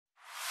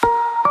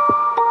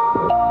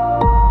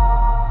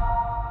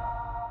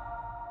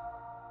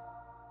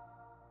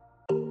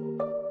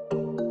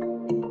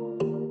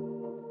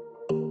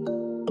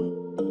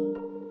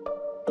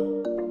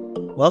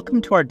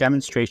Welcome to our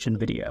demonstration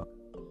video.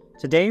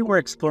 Today we're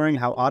exploring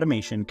how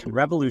automation can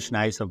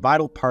revolutionize a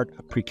vital part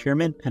of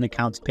procurement and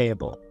accounts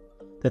payable,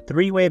 the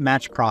three-way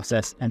match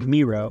process and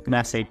MIRO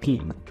in SAP.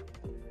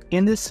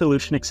 In this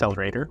solution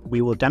accelerator, we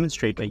will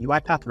demonstrate a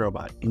UiPath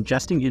robot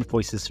ingesting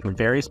invoices from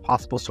various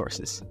possible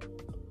sources,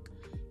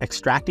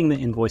 extracting the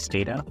invoice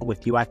data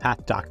with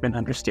UiPath document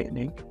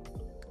understanding,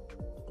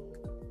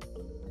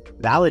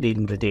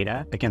 validating the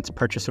data against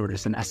purchase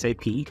orders in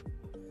SAP,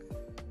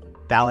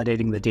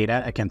 validating the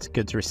data against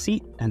goods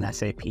receipt in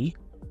SAP,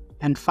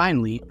 and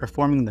finally,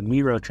 performing the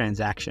MIRO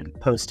transaction,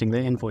 posting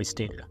the invoice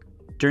data.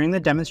 During the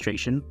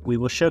demonstration, we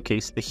will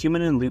showcase the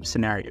human-in-loop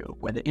scenario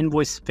where the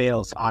invoice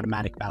fails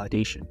automatic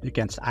validation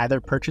against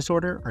either purchase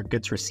order or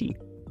goods receipt.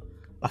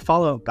 A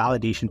follow-up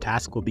validation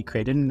task will be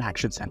created in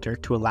Action Center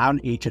to allow an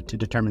agent to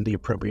determine the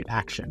appropriate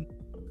action.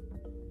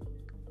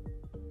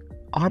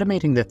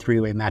 Automating the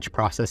three-way match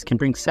process can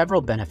bring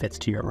several benefits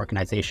to your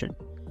organization.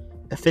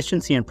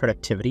 Efficiency and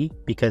productivity,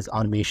 because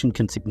automation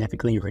can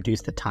significantly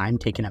reduce the time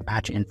taken to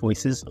match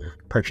invoices,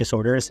 purchase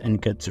orders,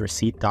 and goods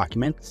receipt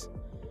documents.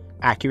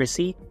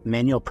 Accuracy,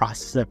 manual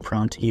processes are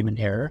prone to human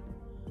error.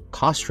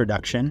 Cost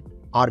reduction,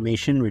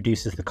 automation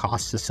reduces the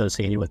costs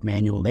associated with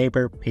manual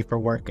labor,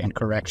 paperwork, and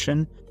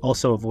correction,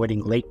 also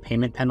avoiding late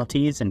payment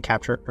penalties and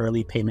capture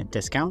early payment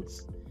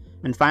discounts.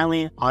 And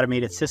finally,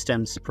 automated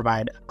systems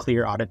provide a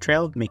clear audit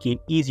trail, making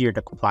it easier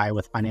to comply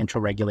with financial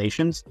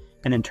regulations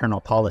and internal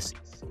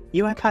policies.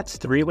 UiPath's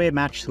three-way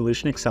match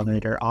solution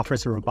accelerator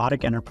offers a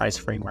robotic enterprise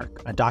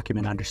framework, a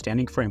document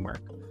understanding framework,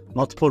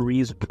 multiple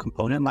reusable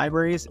component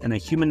libraries, and a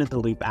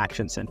human-in-the-loop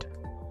action center.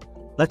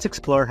 Let's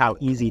explore how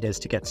easy it is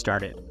to get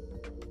started.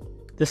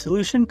 The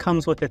solution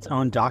comes with its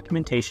own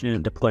documentation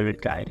and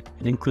deployment guide.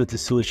 It includes a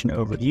solution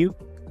overview,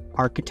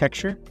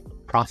 architecture,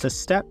 process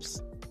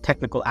steps,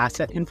 technical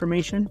asset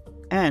information,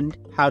 and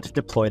how to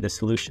deploy the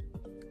solution.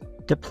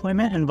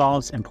 Deployment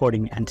involves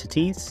importing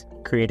entities,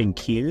 creating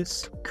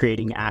queues,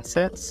 creating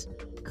assets,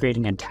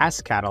 creating a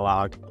task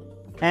catalog,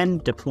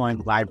 and deploying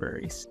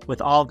libraries.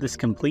 With all of this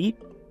complete,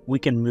 we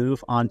can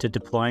move on to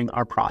deploying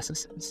our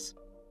processes.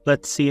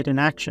 Let's see it in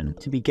action.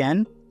 To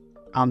begin,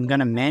 I'm going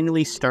to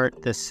manually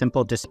start the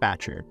simple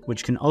dispatcher,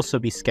 which can also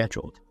be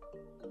scheduled.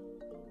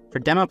 For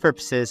demo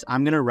purposes,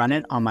 I'm going to run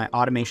it on my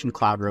automation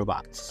cloud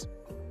robots.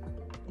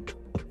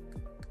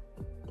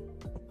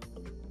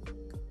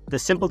 The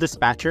simple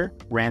dispatcher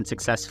ran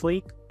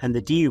successfully, and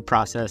the DU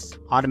process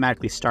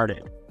automatically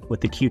started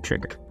with the queue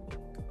trigger.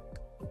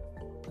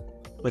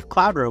 With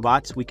cloud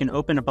robots, we can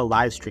open up a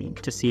live stream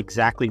to see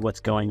exactly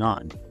what's going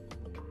on.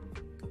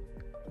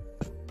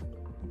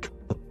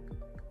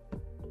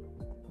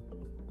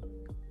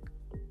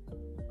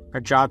 Our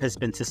job has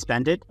been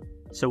suspended,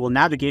 so we'll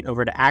navigate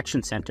over to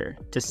Action Center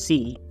to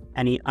see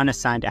any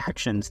unassigned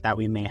actions that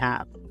we may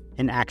have.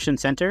 In Action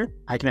Center,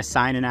 I can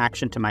assign an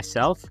action to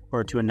myself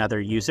or to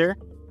another user.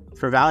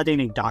 For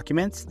validating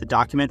documents, the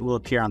document will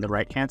appear on the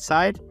right-hand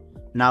side,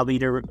 and I'll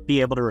be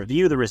able to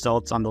review the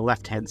results on the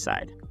left-hand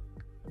side.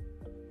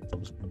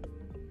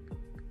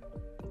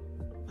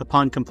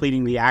 Upon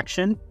completing the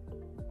action,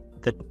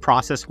 the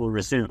process will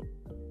resume.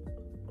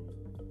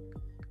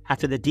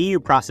 After the DU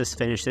process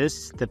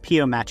finishes, the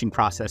PO matching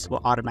process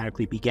will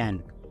automatically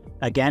begin,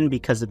 again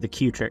because of the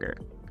queue trigger.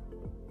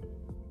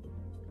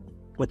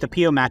 With the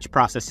PO match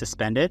process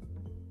suspended,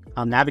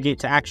 I'll navigate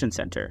to Action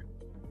Center,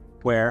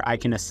 where I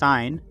can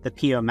assign the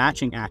PO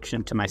matching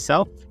action to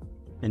myself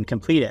and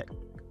complete it,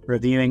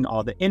 reviewing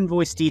all the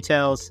invoice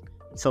details,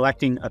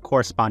 selecting a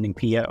corresponding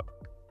PO.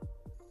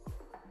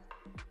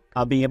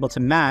 I'll be able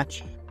to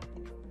match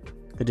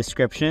the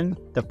description,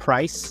 the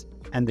price,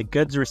 and the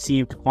goods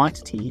received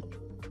quantity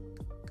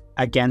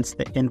against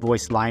the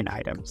invoice line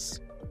items.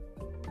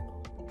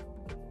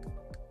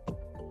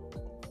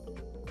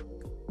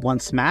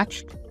 Once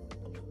matched,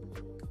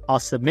 I'll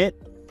submit.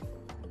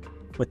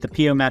 With the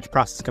PO match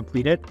process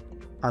completed,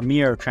 our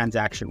MIRO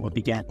transaction will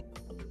begin.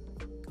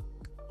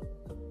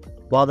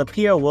 While the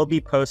PO will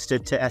be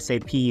posted to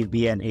SAP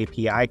via an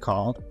API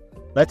call,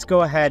 let's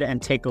go ahead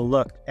and take a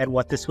look at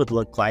what this would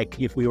look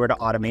like if we were to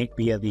automate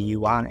via the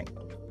UI.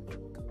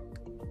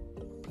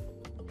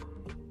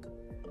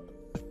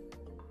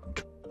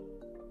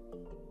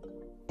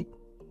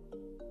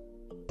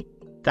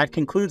 That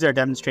concludes our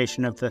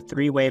demonstration of the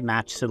three-way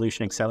match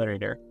solution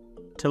accelerator.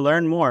 To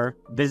learn more,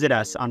 visit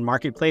us on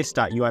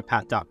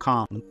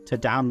marketplace.uipath.com to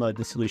download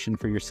the solution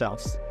for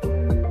yourselves.